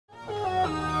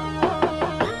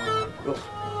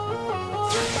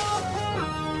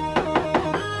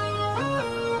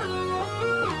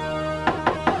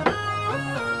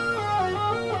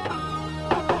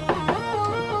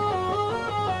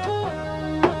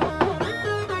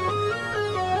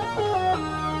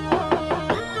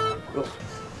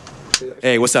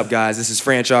Hey, what's up, guys? This is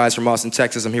Phranchyze from Austin,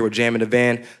 Texas. I'm here with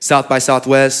JAMINTHEVAN, South by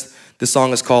Southwest. This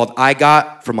song is called I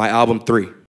Got from my album 3.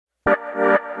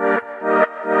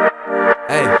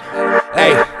 Hey,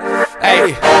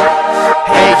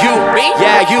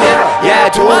 you, yeah,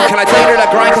 dude. Can I tell you that I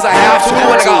grind cause I have to?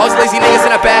 And I got all these lazy niggas in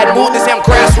a bad mood. They say I'm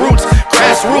grassroots.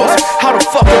 How the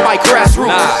fuck am I grassroots?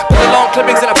 Put the long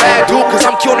clippings in a bad dude cause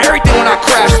I'm killing everything when I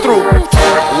crash through.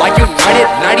 Like United,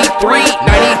 93,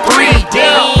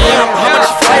 damn. How much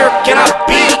flyer can I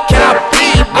be?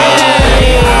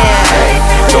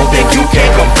 Don't think you can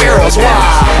compare us, why?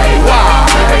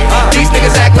 These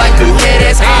niggas act like new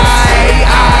headers. I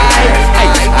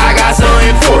got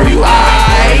something for you.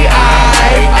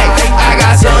 I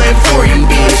got something for you,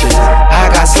 bitches. I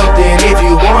got something if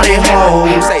you want it, ho.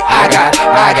 Say I got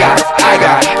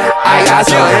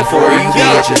something for you,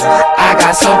 bitches. I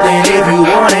got something if you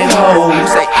want it, ho.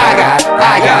 Say I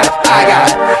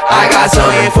got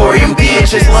something for you,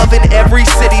 bitches. Loving every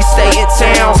city, stay in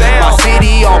town. My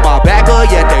city on my back,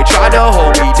 but yet they try to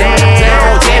hold me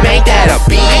down. Damn, ain't that a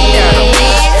beat?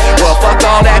 Well, fuck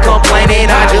all that complaining.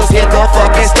 I just hit the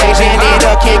fucking stage and hit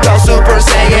a kick go Super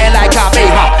Saiyan like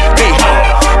Kameha.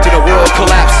 Till the world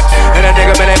collapse. And a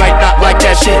nigga, man, they might not like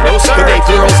that shit, but they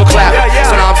girls will clap.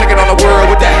 So now I'm taking on the world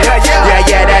with that.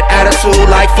 Yeah, that attitude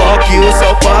like fuck you.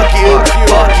 So fuck you.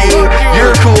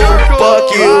 You're cool, fuck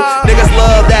you. Niggas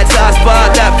love that top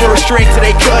spot, that first string till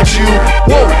they cut you.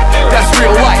 Whoa, that's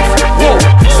real life. Whoa,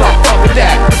 so I fuck with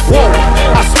that. Whoa,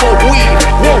 I smoke weed.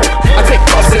 Whoa, I take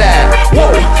puffs of that.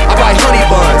 Whoa, I buy honey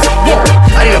buns. Whoa,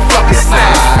 I need a fucking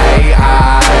snack. I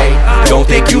don't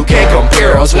think you can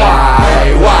compare us. Why?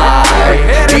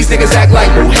 These niggas act like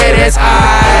mujeres.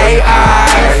 I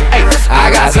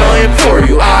got something for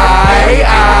you. I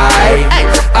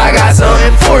got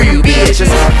something for you, bitches.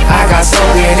 I got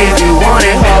something if you want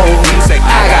it, ho. You say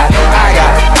I got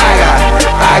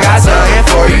something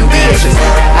for you, bitches.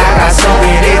 I got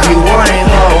something if you want it,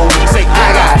 ho. You say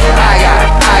I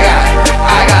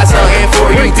got something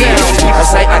for you, bitches. People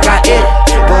say I got it,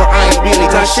 but I ain't really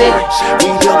done shit. We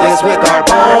built this with our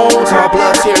bones, our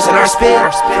blood, tears, and our spit.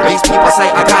 These people say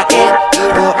I got it,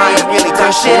 but I ain't really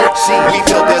done shit. We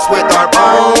built this with our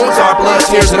bones, our blood,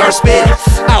 tears, and our spit.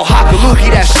 I'll hockaloogie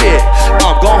that shit.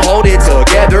 I'm gon' hold it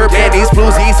together. Man, these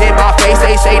bluesies in my face,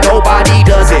 they say nobody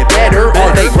does it better.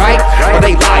 Are they right? Are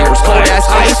they liars? Cold as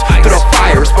ice through the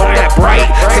fire, smoke that bright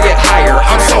to get higher.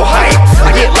 I'm so hyped,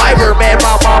 I get lighter, man.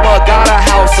 My mama got a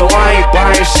house, so I ain't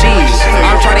buying shit.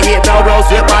 I'm trying to hit Melrose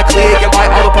with my clique and buy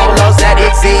all the polos that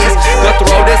exist. The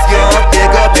throw this young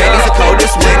nigga, man, he's the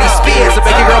coldest when he spins. I'm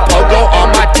making her pogo on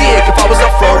my dick. If I was a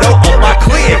Frodo on my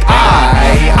clique,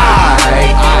 I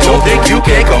don't think you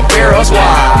can compare us. Why?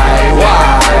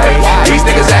 These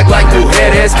niggas act like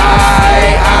mujeres.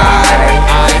 I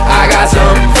got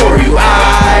something for you. I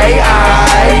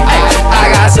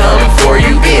got something for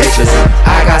you, bitches.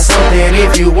 I got something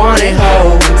if you want it,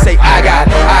 ho. Say I got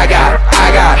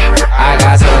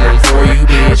something for you,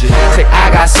 bitches. Say I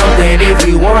got something if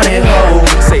you want it, ho.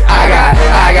 Say I got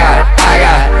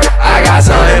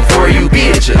something for you,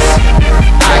 bitches.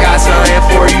 I got something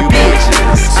for you,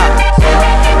 bitches.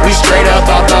 We straight up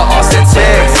off the Austin,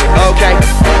 Texas. Okay,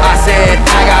 I said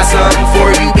I got something for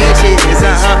you, bitches.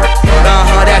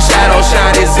 That shadow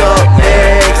shine is up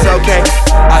next. Okay,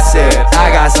 I said I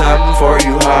got something for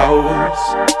you, hoes.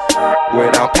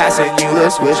 When I'm passing you the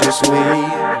Swisher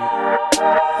Sweet,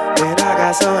 and I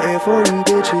got something for you,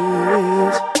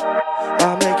 bitches.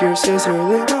 I'll make your sister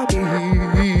lick my beat.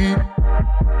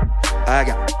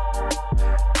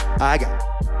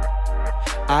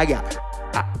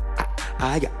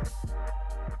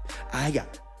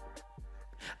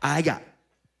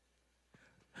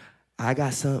 I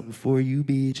got something for you,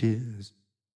 bitches.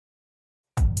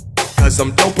 Cause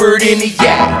I'm doper than the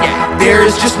yak.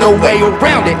 There's just no way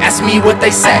around it. Ask me what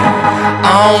they say.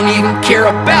 I don't even care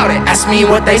about it. Ask me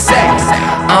what they say.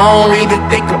 I don't even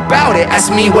think about it.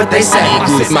 Ask me what they say.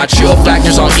 My chill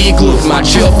factors on E-glue. My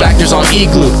chill factors on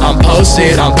E-glue. I'm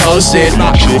posted. My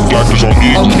chill factors on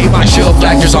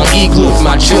E-glue.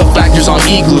 My chill factors on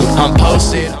E-glue. I'm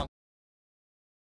posted.